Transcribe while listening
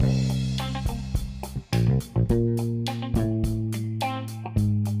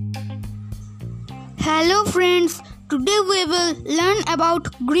Today we will learn about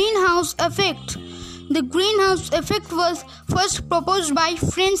greenhouse effect. The greenhouse effect was first proposed by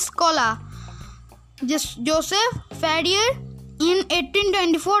French scholar Joseph Fourier in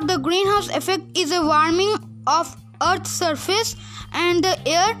 1824. The greenhouse effect is a warming of Earth's surface and the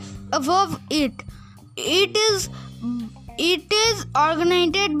air above it. It is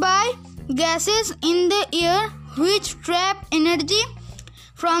organized by gases in the air which trap energy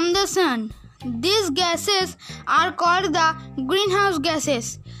from the sun. These gases are called the greenhouse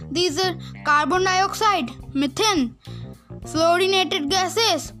gases. These are carbon dioxide, methane, fluorinated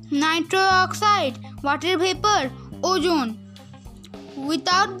gases, nitrous oxide, water vapor, ozone.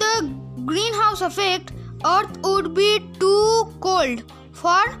 Without the greenhouse effect, Earth would be too cold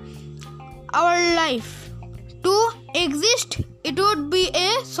for our life to exist. It would be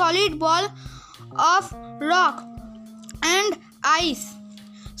a solid ball of rock and ice.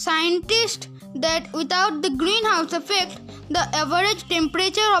 Scientists that without the greenhouse effect, the average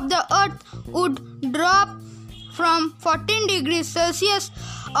temperature of the Earth would drop from 14 degrees Celsius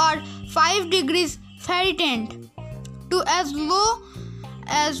or 5 degrees Fahrenheit to as low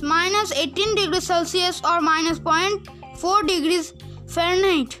as minus 18 degrees Celsius or minus 0.4 degrees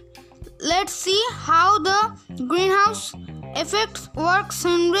Fahrenheit. Let's see how the greenhouse effect works.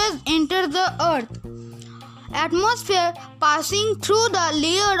 Sun rays enter the Earth. Atmosphere passing through the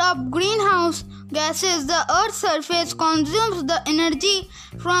layer of greenhouse gases, the Earth's surface consumes the energy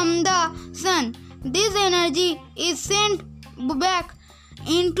from the sun. This energy is sent back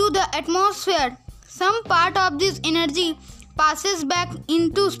into the atmosphere. Some part of this energy passes back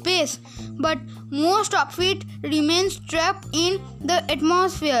into space, but most of it remains trapped in the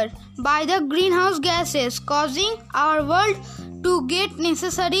atmosphere by the greenhouse gases, causing our world to get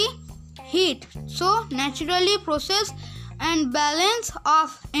necessary heat. So naturally process and balance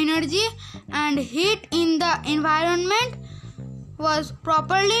of energy and heat in the environment was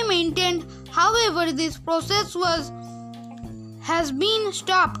properly maintained. However, this process has been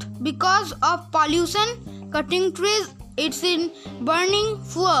stopped because of pollution, cutting trees, it's in burning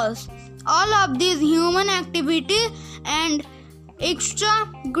fuels. All of these human activity and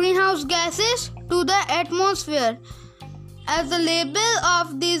extra greenhouse gases to the atmosphere. As the level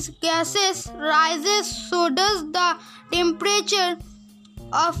of these gases rises, so does the temperature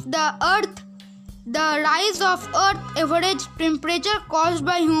of the Earth. The rise of Earth's average temperature caused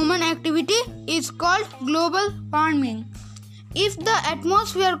by human activity is called global warming. If the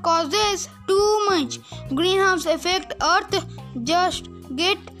atmosphere causes too much greenhouse effect, Earth just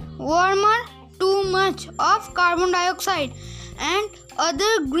get warmer. Too much of carbon dioxide and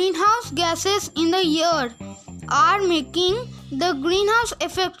other greenhouse gases in the air are making the greenhouse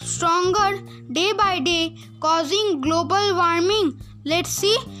effect stronger day by day, causing global warming. Let's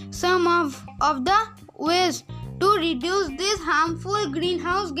see some of the ways to reduce these harmful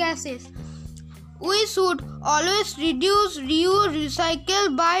greenhouse gases. We should always reduce, reuse,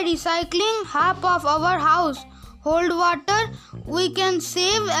 recycle. By recycling half of our household water, we can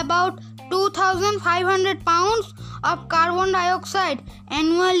save about 2,500 pounds of carbon dioxide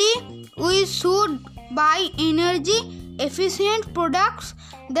annually. We should buy energy efficient products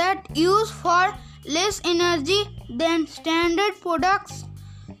that use for less energy than standard products.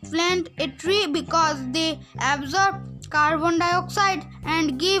 Plant a tree because they absorb carbon dioxide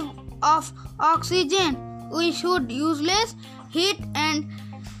and give off oxygen. We should use less heat and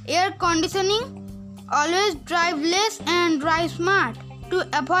air conditioning. Always drive less and drive smart to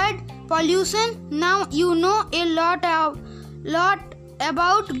avoid pollution. Now you know a lot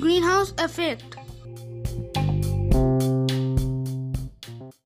about greenhouse effect.